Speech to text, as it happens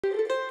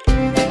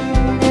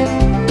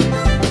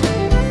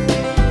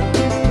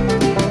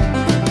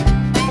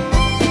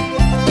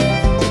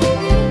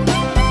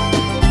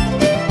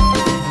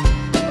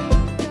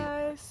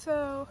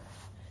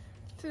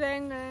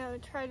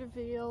try to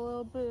video a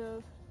little bit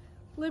of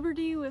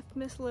Liberty with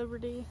Miss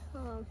Liberty.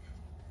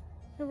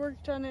 I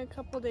worked on it a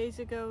couple days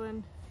ago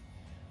and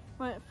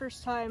my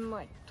first time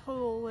like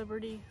total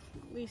Liberty.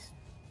 At least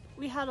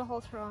we had a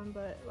halter on,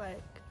 but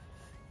like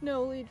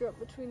no lead rope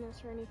between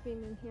us or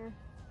anything in here.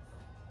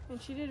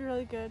 And she did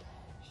really good.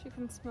 She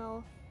can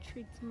smell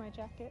treats in my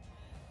jacket.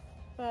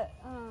 But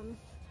I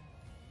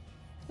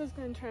was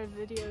gonna try to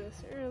video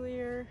this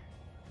earlier,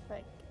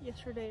 like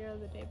yesterday or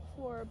the day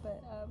before,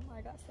 but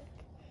I got sick.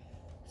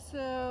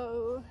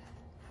 So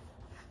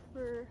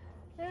we're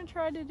gonna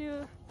try to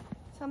do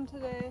some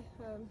today.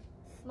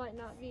 Might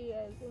not be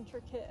as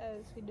intricate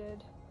as we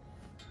did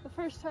the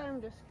first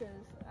time, just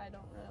because I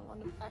don't really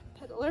want to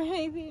backpedal or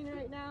anything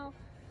right now.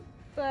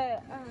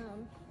 But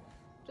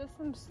just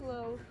some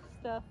slow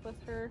stuff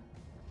with her.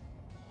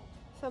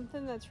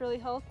 Something that's really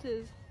helped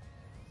is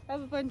I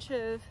have a bunch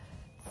of,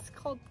 it's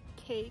called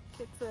cake.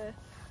 It's a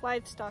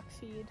livestock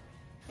feed,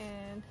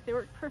 and they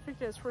work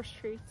perfect as horse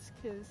treats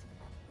because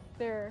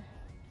they're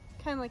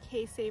kind of like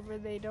hay saver.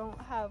 They don't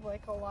have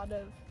like a lot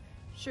of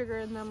sugar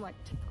in them like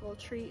typical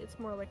treat. It's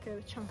more like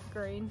a chunk of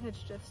grain.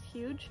 It's just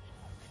huge.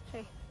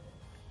 Okay.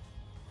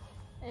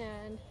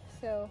 And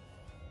so,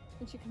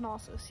 and she can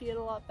also see it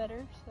a lot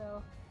better,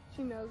 so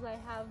she knows I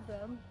have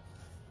them.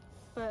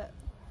 But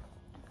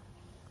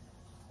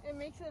it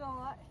makes it a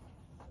lot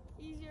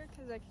easier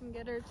because I can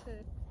get her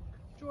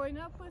to join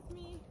up with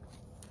me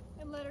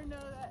and let her know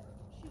that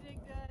she did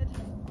good.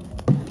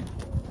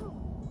 Oh,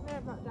 I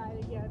have not died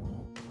again.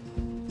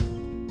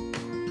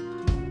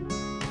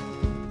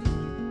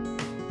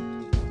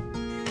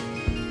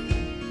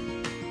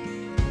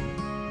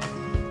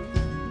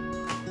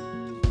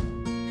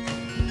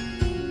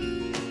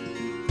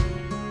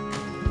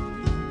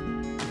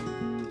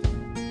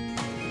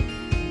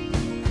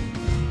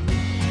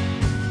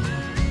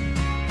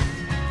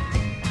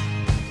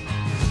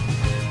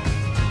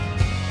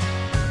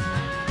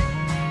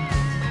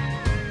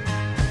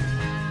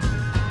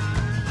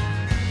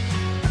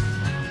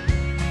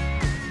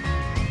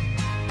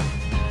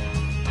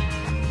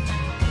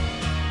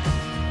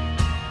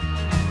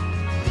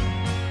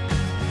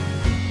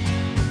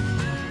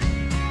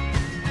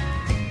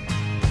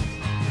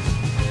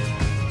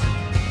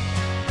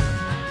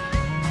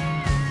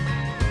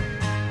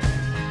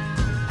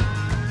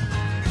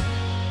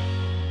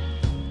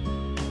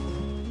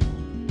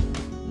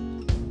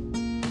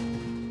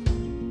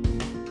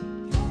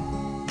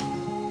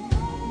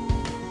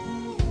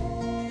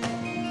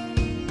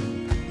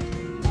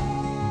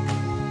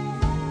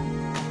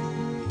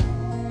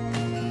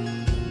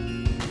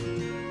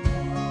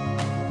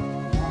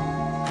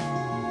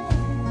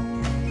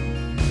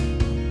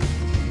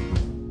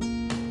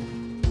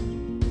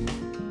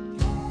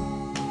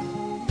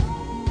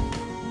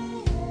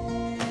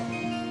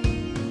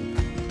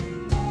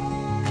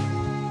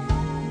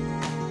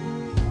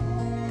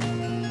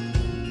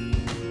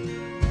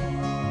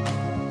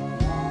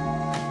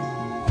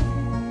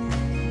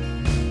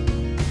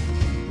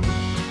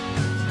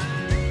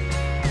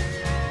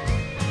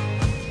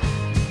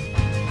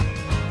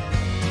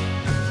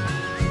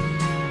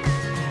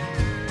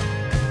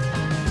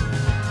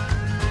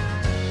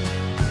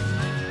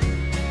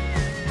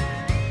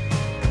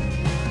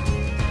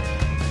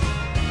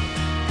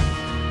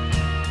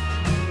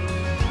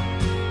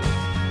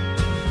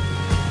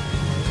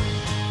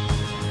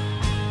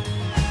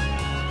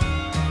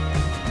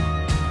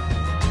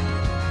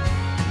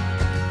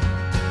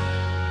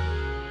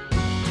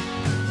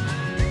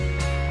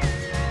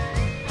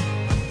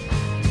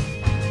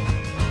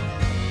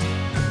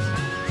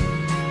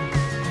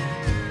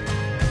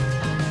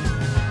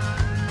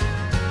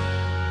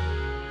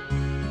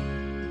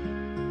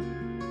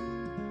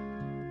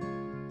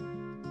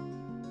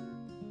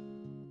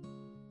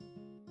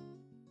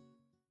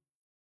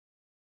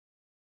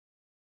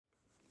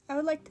 I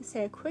would like to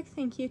say a quick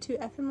thank you to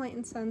FM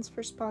Light & Sons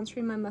for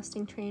sponsoring my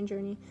Mustang training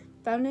journey.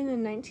 Founded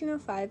in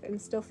 1905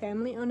 and still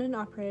family owned and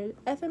operated,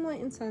 FM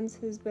Light & Sons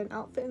has been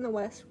outfitting the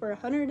West for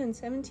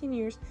 117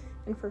 years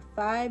and for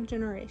 5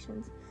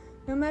 generations.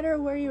 No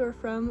matter where you are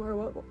from or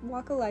what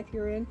walk of life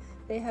you're in,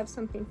 they have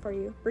something for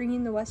you,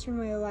 bringing the Western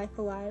way of life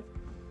alive.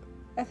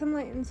 FM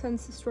Light &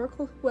 Sons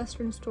Historical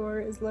Western Store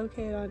is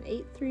located on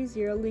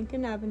 830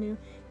 Lincoln Avenue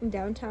in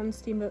downtown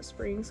Steamboat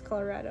Springs,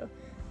 Colorado.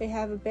 They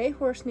have a bay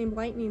horse named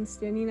Lightning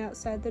standing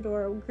outside the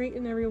door,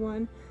 greeting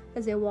everyone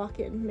as they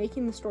walk in,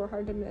 making the store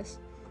hard to miss.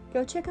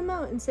 Go check them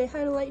out and say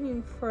hi to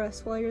Lightning for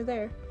us while you're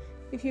there.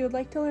 If you would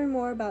like to learn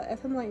more about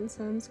FM Light &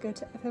 Sons, go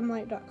to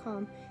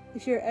fmlight.com.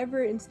 If you're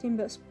ever in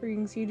Steamboat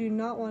Springs, you do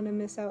not want to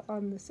miss out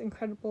on this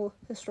incredible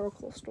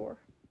historical store.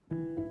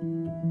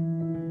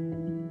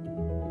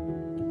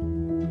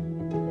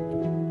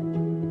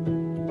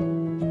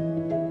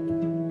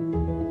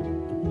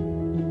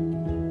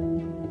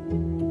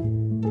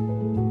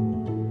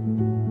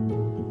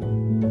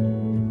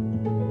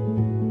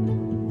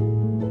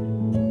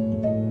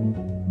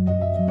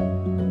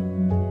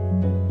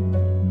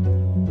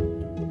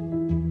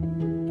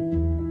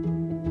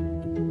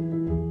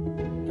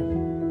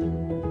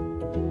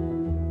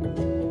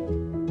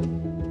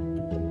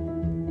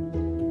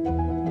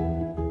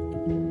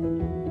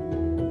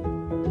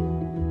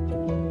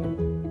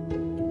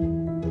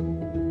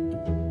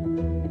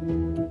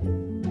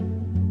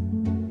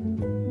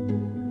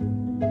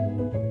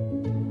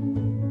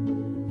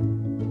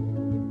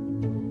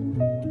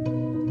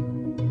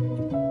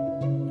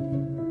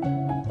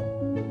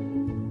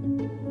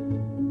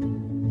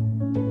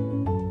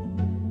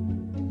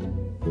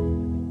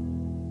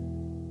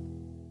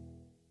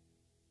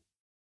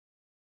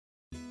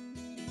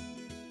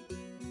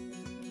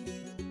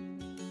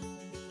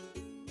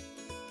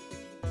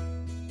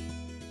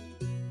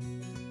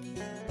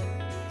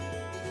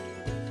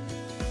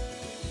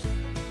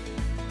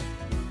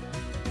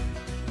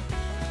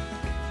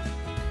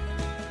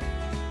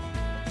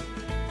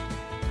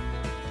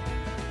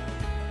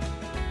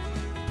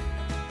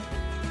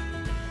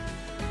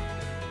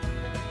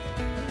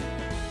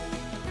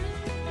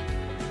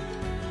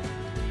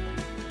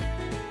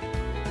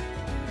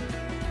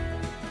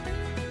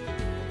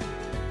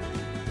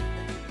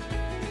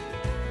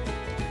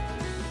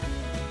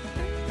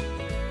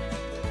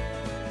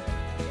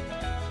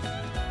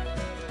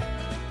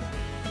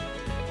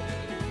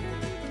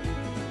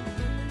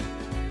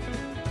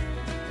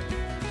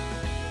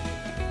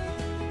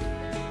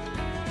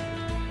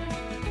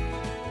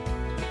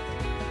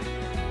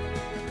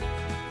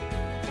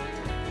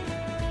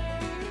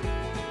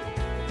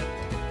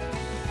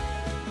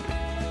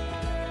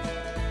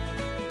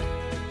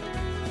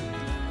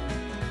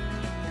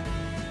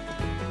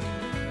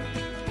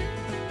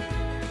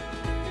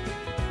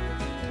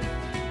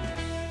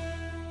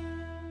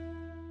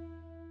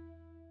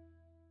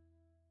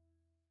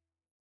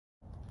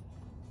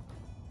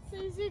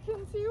 As you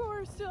can see,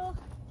 we're still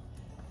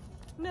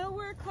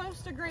nowhere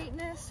close to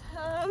greatness.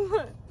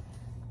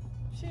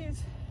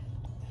 She's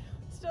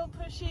still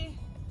pushy.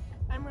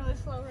 I'm really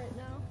slow right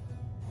now.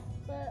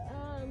 But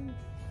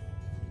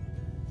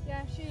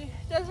yeah, she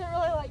doesn't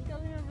really like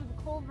going over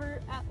the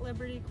culvert at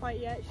Liberty quite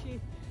yet. She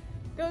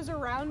goes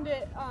around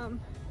it.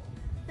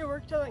 It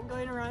worked to like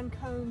going around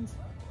cones.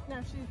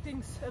 Now she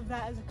thinks of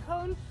that as a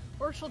cone,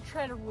 or she'll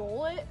try to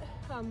roll it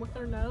with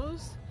her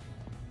nose.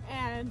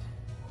 And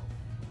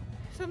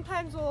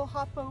sometimes we'll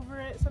hop over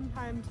it,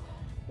 sometimes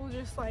we'll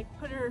just like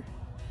put her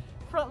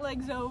front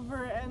legs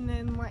over and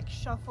then like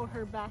shuffle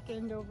her back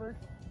end over.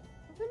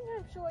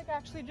 Sometimes she'll like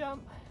actually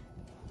jump.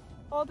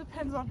 All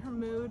depends on her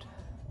mood.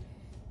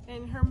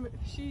 And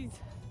she's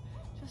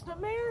just a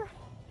mare,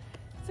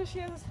 so she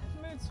has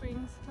mood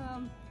swings.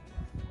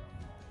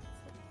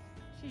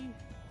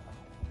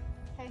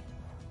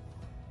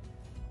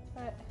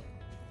 But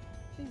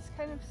she's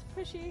kind of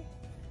pushy.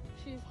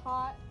 She's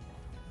hot.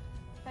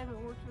 I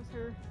haven't worked with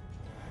her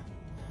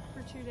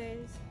for 2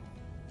 days.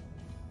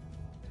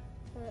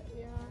 But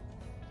yeah.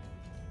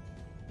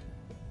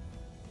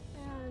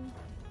 And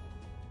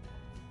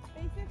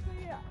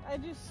basically I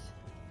just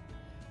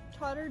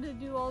taught her to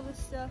do all this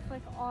stuff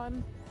like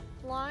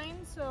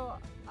online. So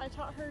I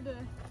taught her to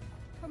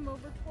come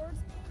over towards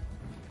me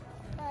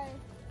by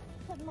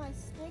putting my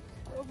stick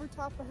over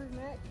top of her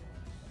neck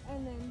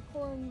and then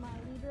pulling my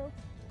lead rope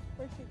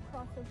where she'd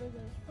cross over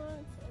those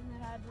fronts, and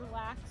then I'd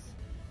relax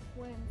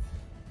when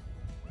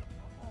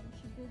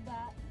she did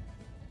that.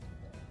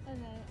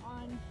 And then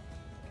on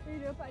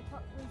lead rope I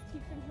was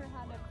teaching her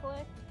how to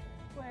collect,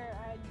 where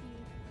I'd be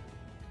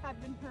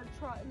having her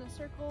trot in a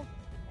circle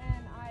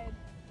and I'd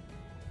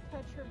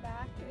touch her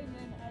back, and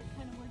then I'd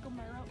kind of wiggle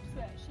my rope so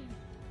that she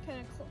kind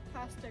of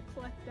has to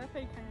collect up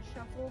and kind of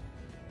shuffle.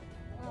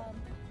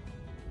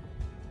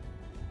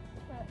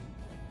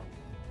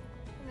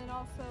 And then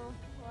also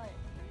like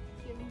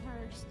giving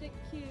her stick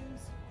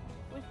cues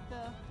with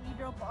the lead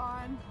rope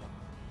on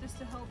just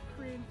to help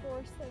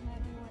reinforce. And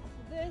then we went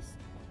to this,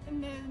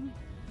 and then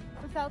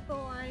without the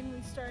line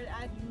we started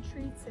adding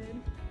treats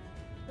in,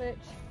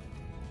 which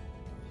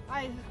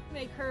I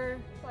make her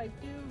like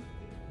do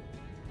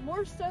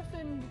more stuff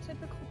than the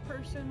typical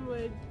person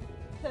would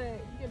to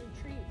get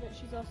a treat, but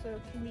she's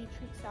also can be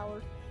treat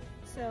sour,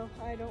 so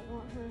I don't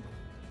want her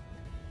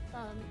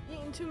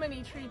eating too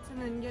many treats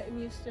and then getting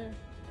used to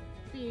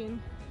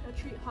being a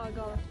treat hog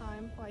all the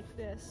time like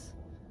this.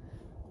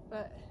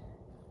 But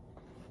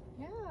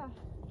yeah.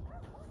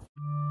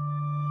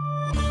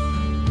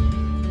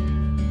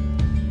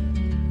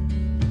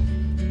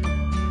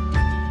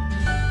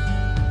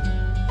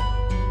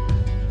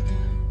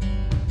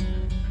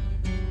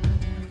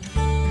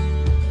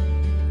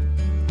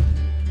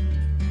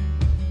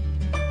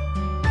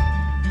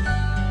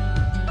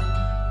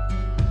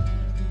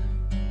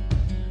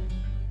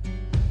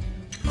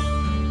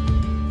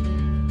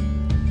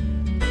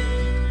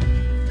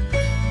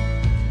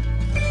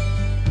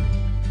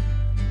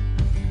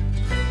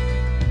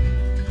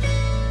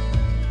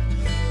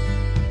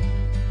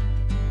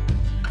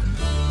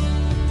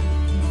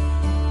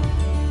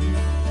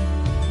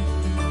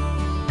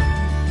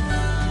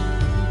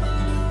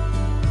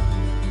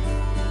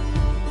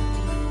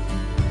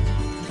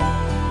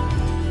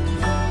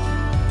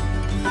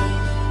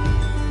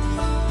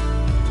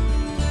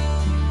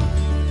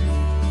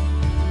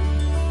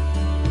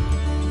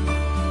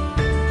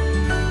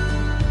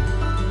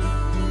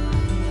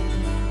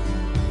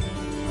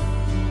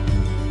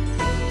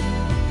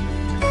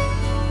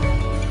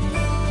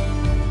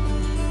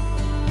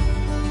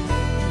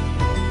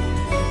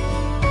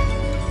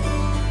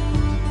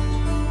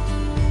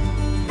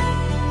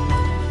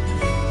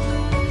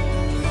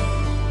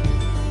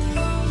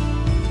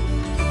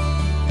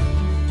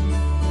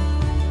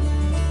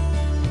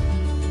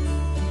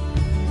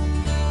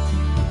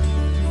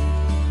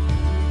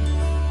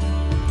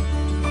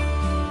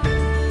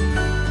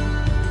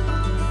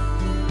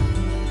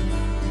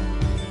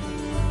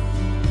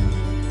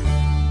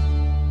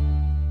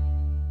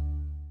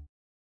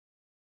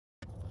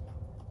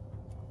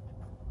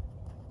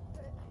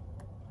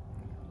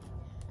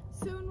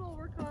 Soon we'll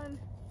work on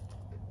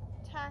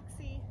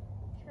taxi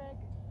trick.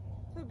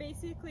 So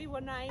basically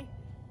when I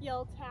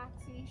yell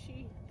taxi,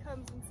 she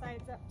comes and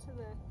sides up to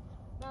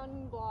the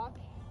mounting block.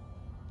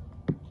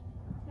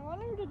 I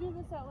want her to do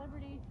this at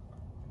Liberty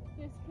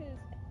just because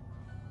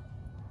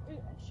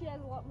she has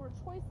a lot more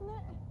choice in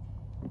it.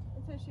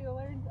 And so she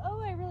learns,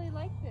 oh, I really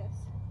like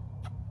this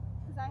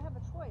because I have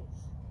a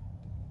choice.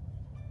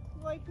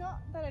 Like, not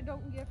that I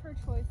don't give her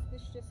choice,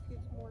 this just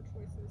gives more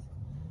choices.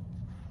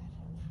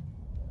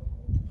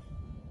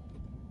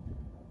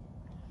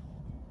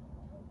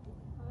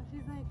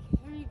 She's like,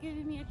 are you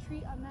giving me a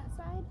treat on that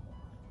side?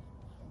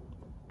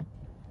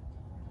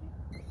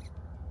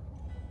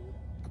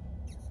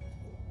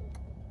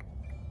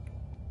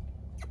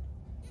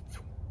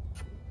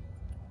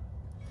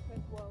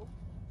 Like, whoa.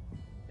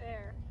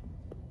 There.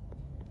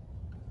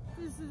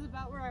 This is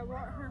about where I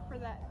want her for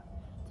that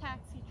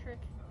taxi trick.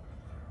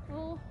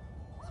 We'll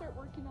start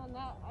working on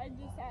that. I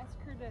just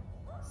asked her to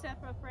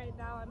step up right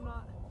now. I'm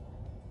not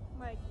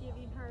like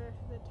giving her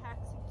the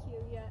taxi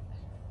cue yet.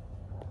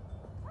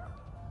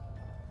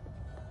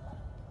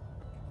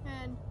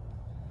 And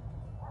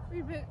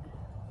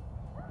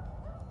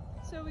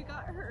so we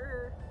got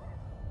her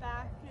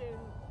back and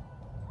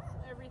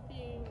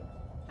everything,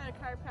 had a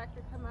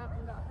chiropractor come out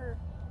and got her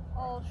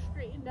all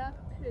straightened up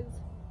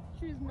because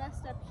she was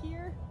messed up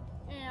here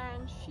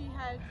and she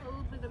had a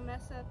little bit of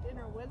mess up in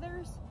her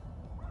withers,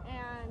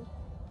 and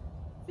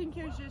I think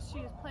it was just she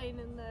was playing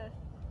in the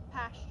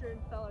pasture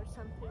and fell or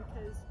something,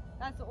 because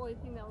that's the only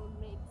thing that would have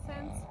made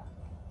sense.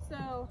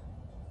 So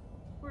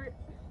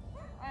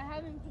I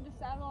haven't put a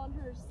saddle on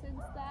her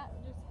since that,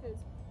 just because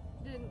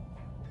I didn't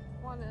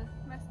want to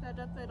mess that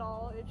up at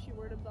all if she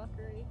were to buck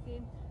or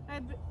anything.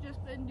 I've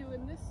just been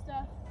doing this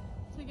stuff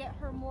to get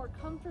her more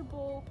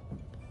comfortable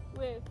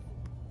with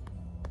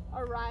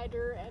a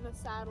rider and a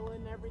saddle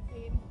and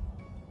everything,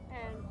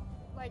 and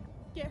like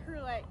get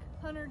her like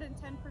 110%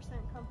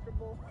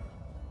 comfortable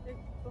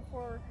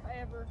before I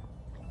ever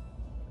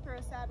throw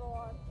a saddle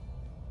on.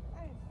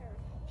 I don't care.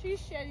 She's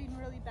shedding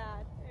really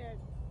bad and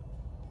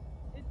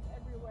it's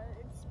everywhere.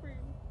 It's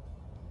spring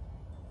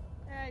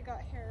and I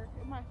got hair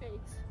in my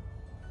face.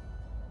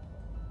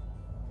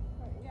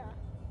 But yeah,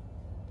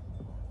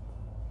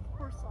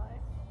 horse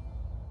life.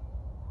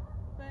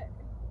 But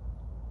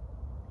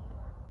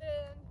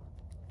then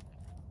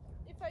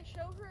if I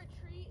show her a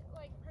treat,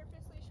 like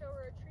purposely show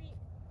her a treat,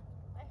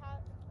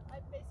 I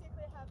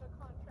basically have a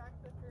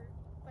contract with her.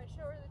 If I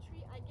show her the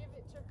treat, I give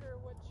it to her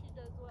when she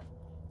does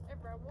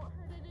whatever I want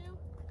her to do.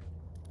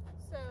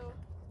 So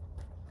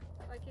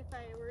like if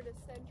I were to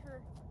send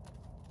her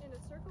in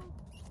a circle,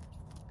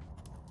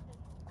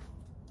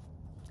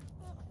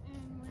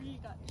 and where you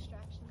got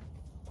distraction.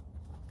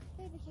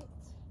 Hey the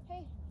kids.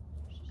 Hey.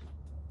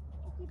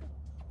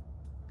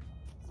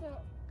 So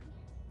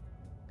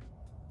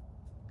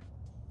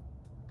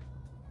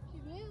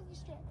she's really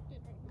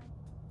distracted right now.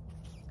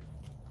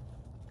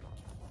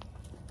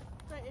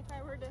 But if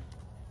I were to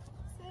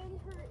send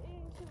her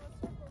into a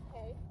circle,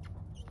 okay.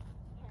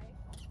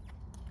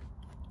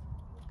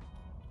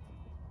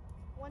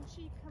 Once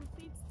she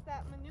completes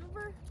that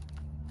maneuver,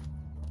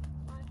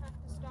 I have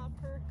to stop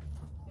her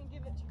and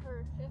give it to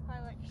her if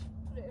I like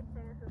put it in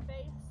front of her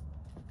face.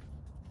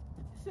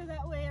 So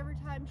that way every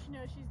time she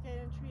knows she's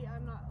getting a treat,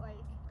 I'm not like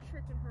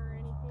tricking her or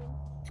anything.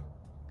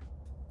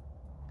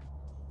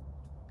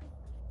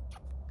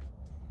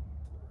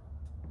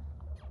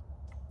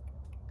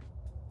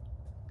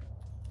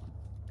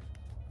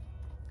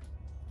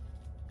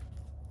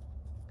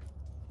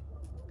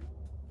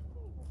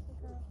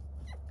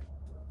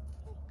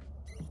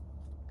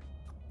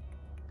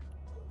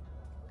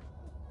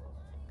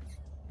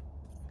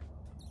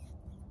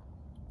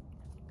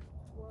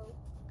 Whoa,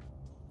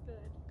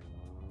 good.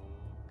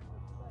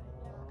 But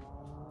yeah.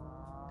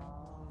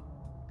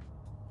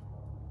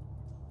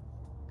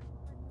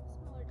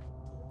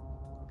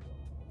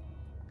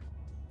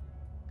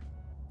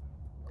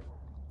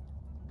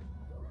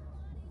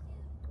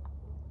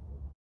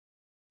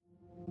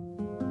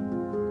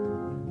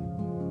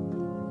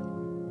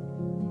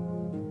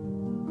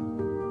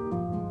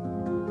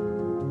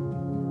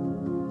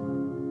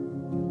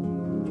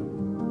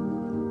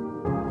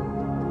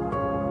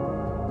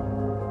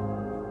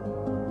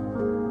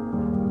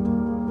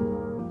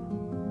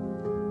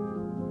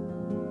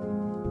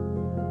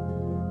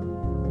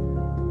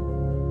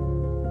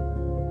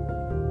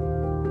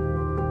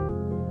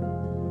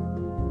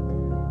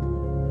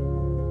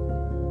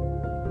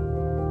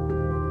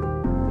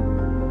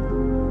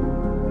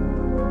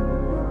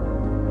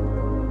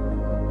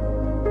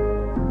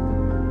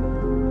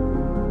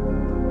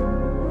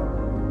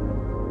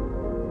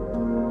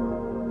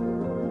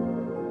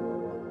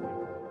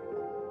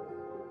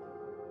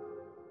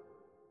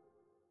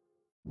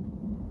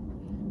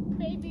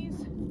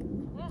 Babies,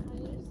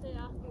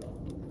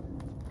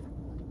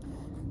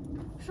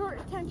 short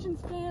attention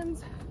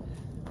spans,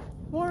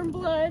 warm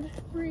blood,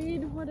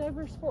 breed,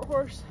 whatever, sport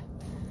horse.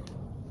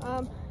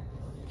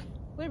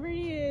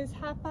 Liberty is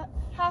half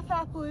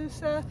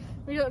Appaloosa.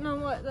 We don't know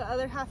what the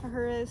other half of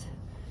her is.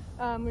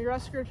 We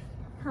rescued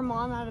her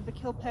mom out of a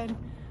kill pen.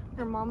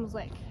 Her mom was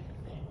like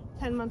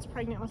 10 months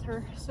pregnant with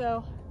her,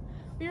 so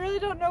we really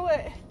don't know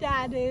what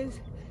dad is.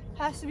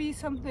 Has to be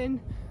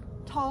something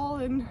tall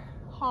and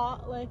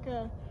hot, like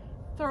a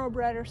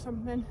thoroughbred or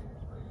something.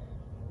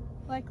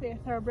 Likely a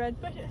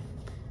thoroughbred, but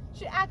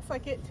she acts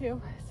like it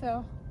too,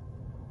 so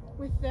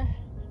with the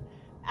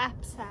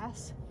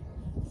abscess.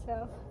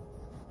 So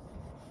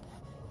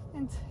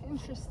it's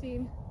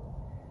interesting.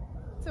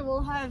 So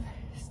we'll have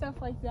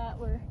stuff like that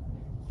where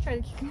try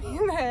to kick me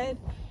in the head,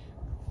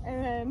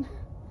 and then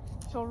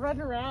she'll run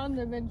around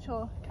and then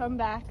she'll come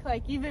back.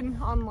 Like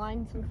even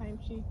online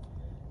sometimes she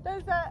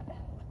does that.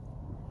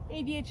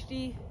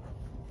 ADHD,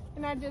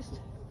 and I just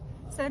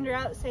send her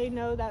out, say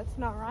no, that's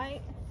not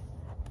right,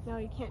 no,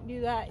 you can't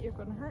do that, you're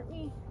gonna hurt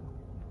me,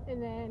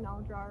 and then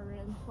I'll draw her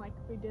in like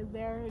we did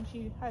there, and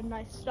she had a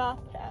nice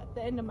stop at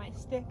the end of my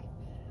stick.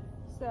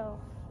 So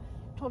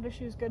told her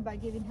she was good by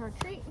giving her a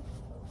treat.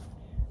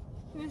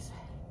 It's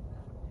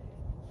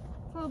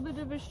a little bit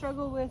of a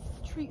struggle with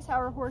treat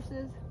sour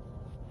horses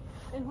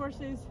and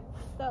horses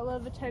that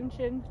love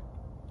attention,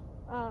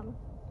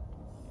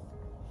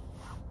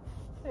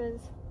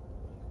 because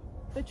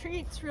the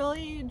treats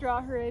really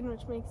draw her in,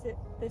 which makes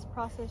this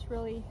process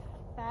really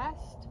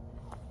fast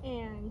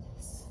and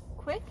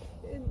quick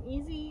and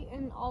easy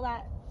and all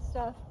that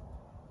stuff.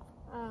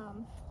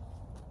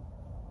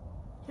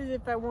 Because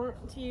if I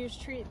weren't to use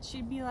treats,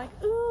 she'd be like,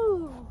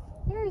 ooh,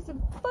 there's a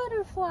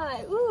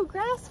butterfly, ooh,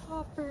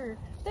 grasshopper,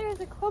 there's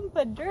a clump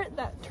of dirt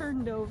that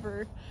turned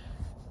over.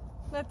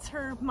 That's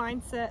her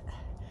mindset.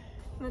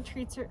 And the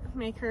treats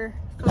make her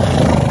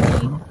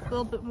focus a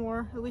little bit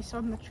more, at least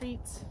on the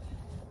treats,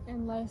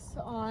 and less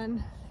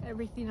on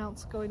everything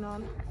else going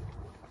on.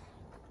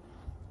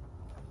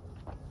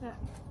 But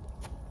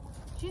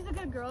she's a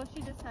good girl.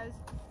 She just has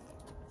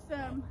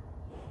some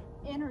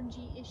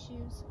energy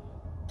issues.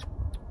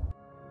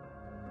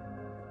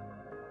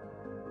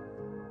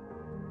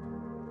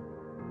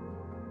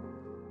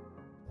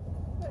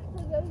 But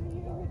for those of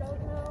you who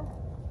don't know,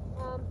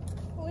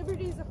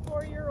 Liberty's a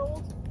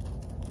 4-year-old,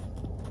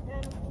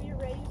 and we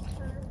raised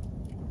her.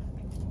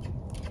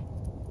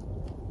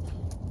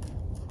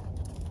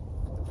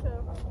 So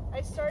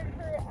I started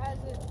her as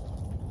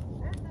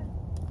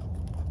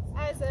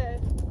a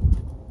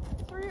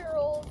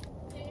 3-year-old,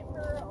 gave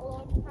her a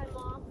long time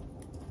off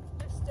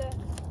just to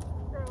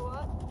grow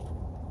up,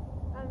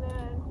 and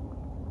then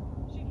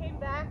she came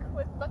back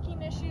with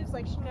bucking issues.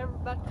 Like, she never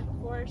bucked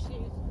before.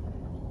 She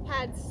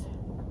had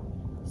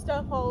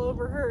stuff all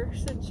over her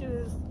since she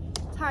was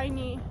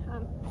tiny.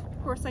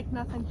 Of course, like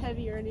nothing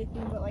heavy or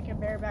anything, but like a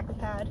bareback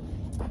pad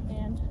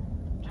and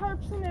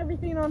tarps and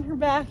everything on her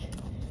back.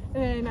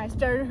 And then I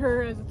started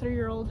her as a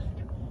 3-year-old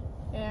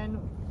and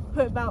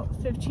put about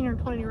 15 or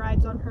 20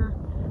 rides on her,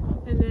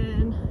 and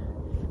then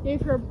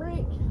gave her a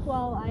break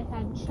while I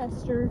had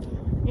Chester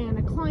and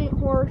a client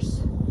horse,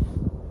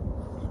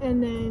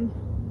 and then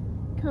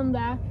come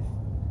back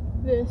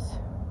this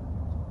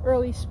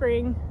early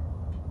spring.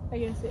 I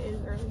guess it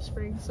is early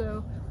spring,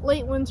 so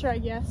late winter, I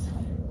guess.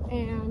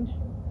 And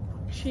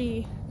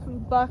she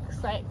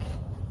bucks like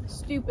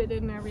stupid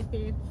and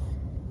everything.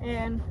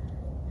 And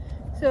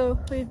so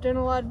we've done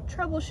a lot of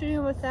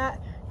troubleshooting with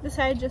that.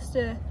 Decided just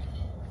to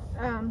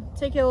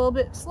take it a little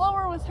bit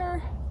slower with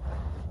her.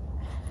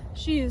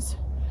 She's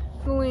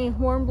the only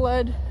warm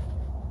blood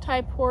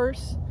type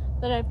horse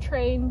that I've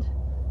trained,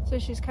 so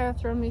she's kind of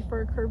thrown me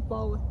for a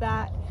curveball with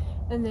that.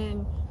 And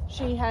then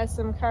she has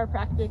some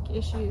chiropractic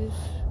issues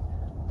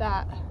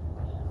that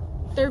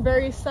they're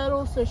very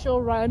subtle, so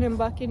she'll run and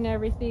buck and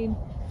everything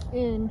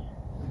in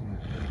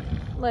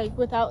like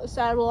without the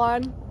saddle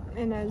on,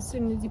 and as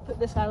soon as you put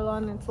the saddle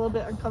on, it's a little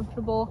bit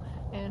uncomfortable,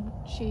 and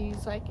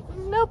she's like,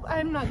 nope,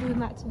 I'm not doing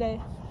that today.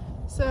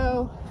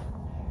 So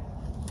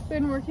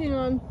been working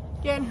on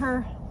getting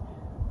her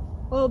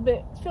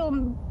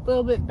feeling a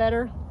little bit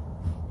better,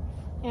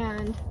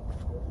 and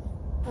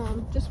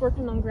just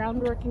working on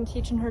groundwork and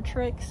teaching her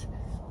tricks.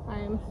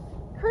 I'm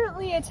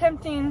currently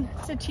attempting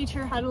to teach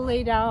her how to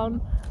lay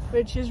down,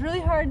 which is really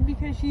hard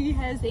because she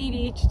has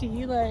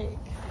ADHD,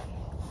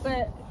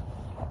 but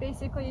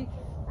basically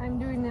I'm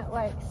doing it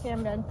like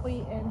Sam Van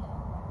Fleet and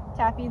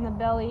tapping the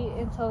belly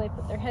until they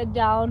put their head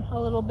down a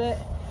little bit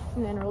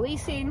and then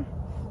releasing,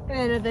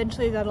 and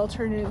eventually that'll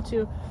turn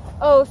into,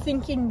 oh,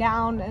 thinking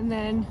down and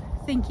then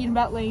thinking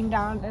about laying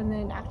down and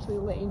then actually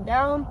laying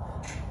down.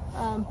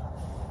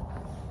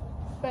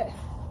 But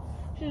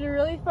she's a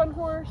really fun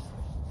horse.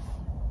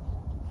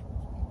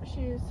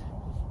 She's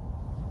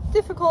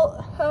difficult,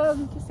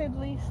 to say the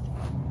least,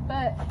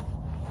 but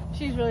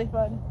she's really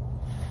fun.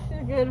 She's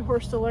a good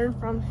horse to learn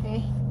from,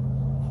 hey,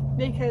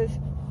 because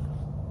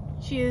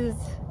she is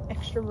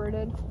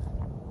extroverted.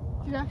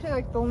 She's actually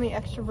like the only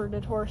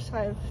extroverted horse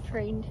I've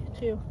trained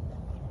too.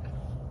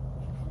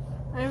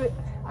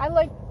 I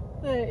like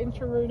the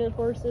introverted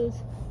horses,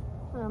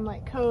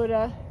 like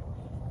Koda.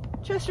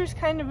 Chester's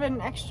kind of an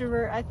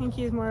extrovert. I think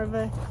he's more of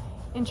an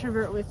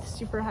introvert with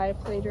super high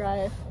play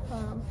drive.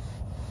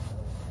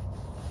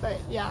 But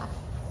yeah,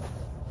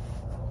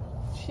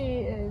 she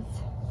is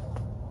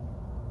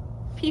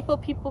people,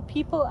 people,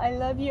 people. I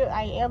love you.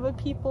 I am a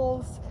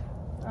people's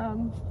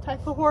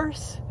type of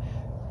horse.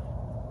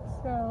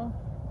 So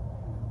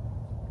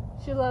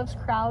she loves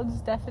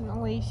crowds,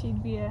 definitely.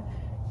 She'd be a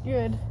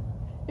good,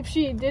 if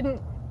she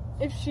didn't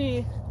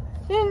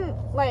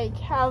like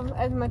have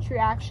as much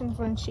reactions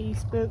when she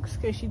spooks,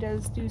 because she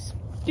does do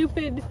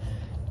stupid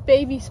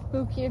baby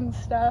spooking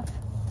stuff.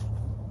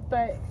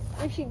 But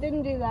if she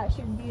didn't do that,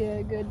 she'd be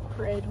a good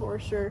parade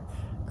horse or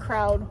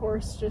crowd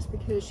horse, just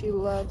because she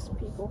loves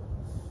people.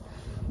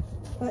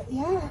 But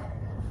yeah,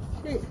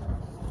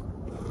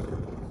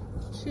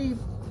 she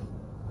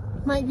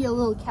might be a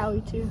little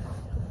cowy too.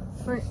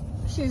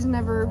 She's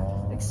never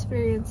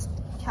experienced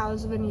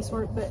cows of any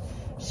sort, but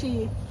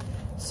she's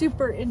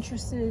super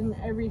interested in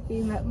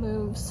everything that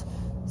moves,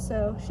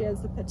 so she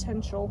has the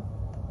potential.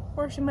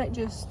 Or she might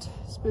just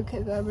spook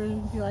at them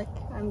and be like,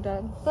 I'm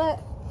done.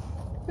 But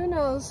who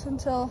knows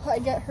until I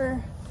get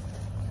her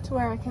to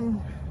where I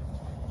can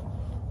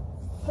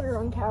put her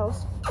on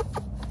cows.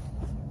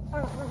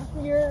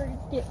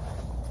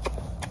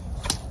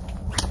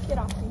 Get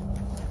off me.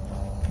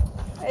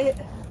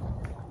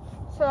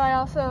 So I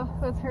also,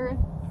 with her,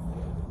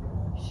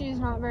 she's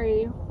not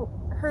very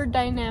herd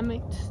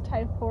dynamic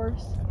type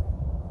horse,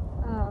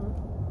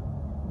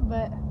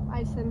 but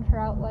I send her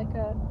out like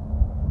a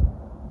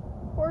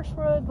horse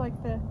would,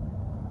 like the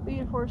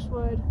lead horse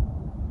would,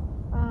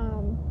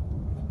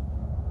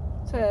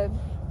 to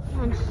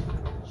when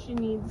she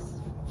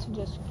needs to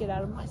just get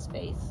out of my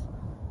space,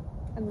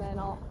 and then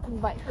I'll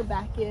invite her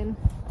back in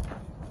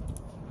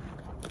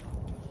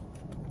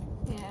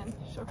and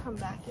she'll come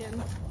back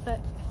in.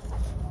 But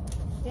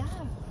yeah,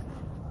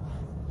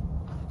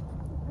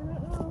 I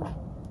don't know,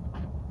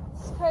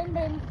 it's kind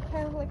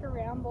of like a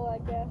ramble, I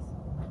guess,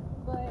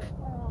 but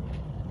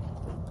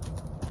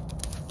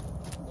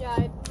yeah,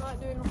 I'm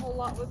not doing a whole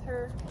lot with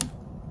her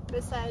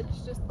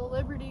besides just the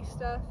Liberty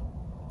stuff.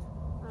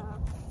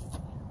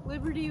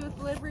 Liberty with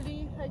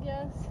Liberty, I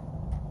guess.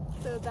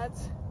 So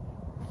that's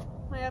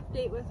my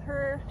update with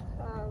her.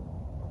 I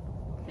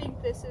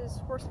think this is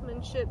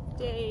Horsemanship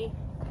Day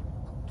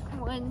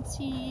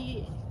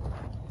 20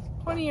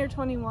 or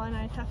 21.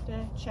 I'd have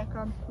to check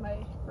on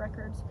my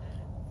records.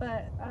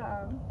 But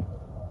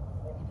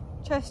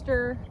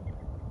Chester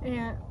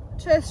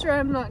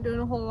I'm not doing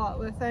a whole lot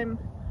with. I'm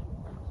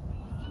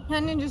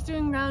kind of just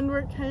doing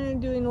groundwork, kind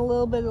of doing a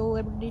little bit of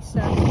Liberty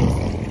stuff.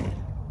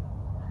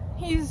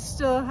 He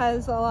still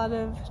has a lot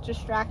of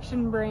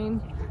distraction brain,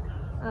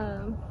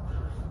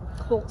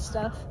 colt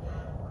stuff,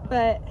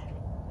 and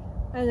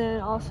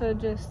then also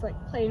just like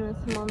playing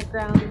with him on the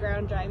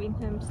ground driving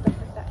him, stuff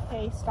like that.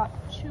 Hey, stop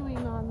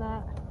chewing on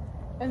that.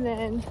 And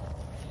then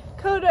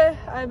Koda,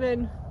 I've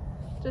been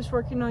just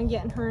working on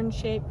getting her in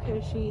shape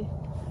because she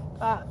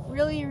got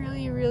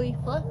really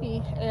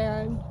fluffy.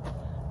 And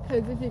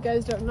because if you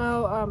guys don't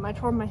know, I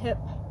tore my hip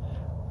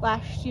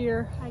last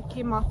year. I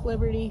came off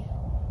Liberty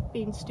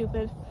being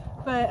stupid.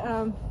 But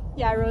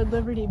yeah, I rode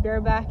Liberty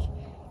bareback,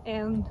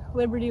 and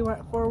Liberty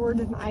went forward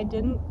and I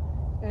didn't,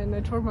 and I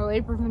tore my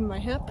labrum in my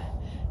hip.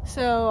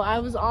 So I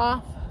was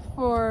off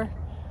for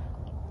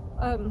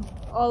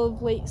all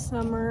of late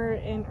summer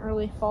and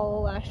early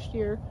fall last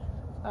year,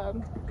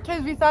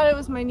 because we thought it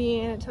was my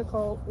knee and it took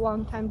a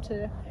long time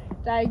to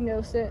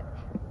diagnose it.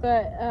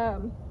 But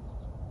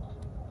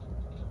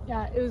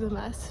yeah, it was a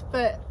mess.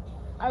 But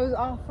I was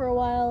off for a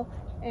while,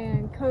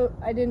 and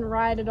I didn't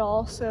ride at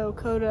all, so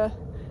Koda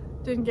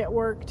didn't get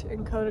worked,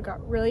 and Koda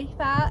got really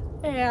fat,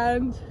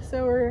 and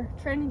so we're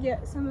trying to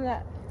get some of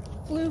that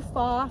floof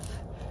off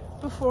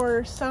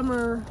before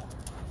summer,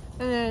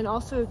 and then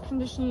also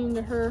conditioning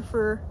to her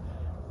for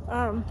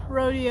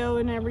rodeo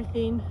and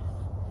everything,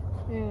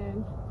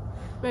 and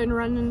been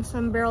running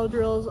some barrel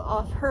drills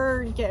off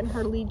her, getting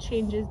her lead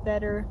changes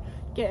better,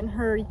 getting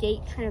her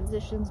gait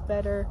transitions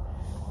better,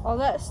 all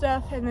that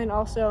stuff, and then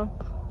also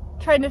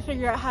trying to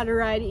figure out how to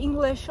ride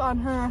English on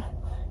her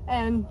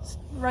and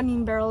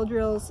running barrel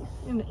drills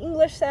in the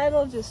English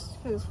saddle,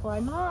 just because why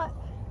not.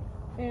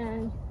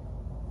 And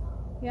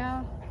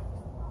yeah,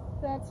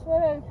 that's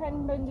what I've kind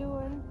of been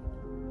doing.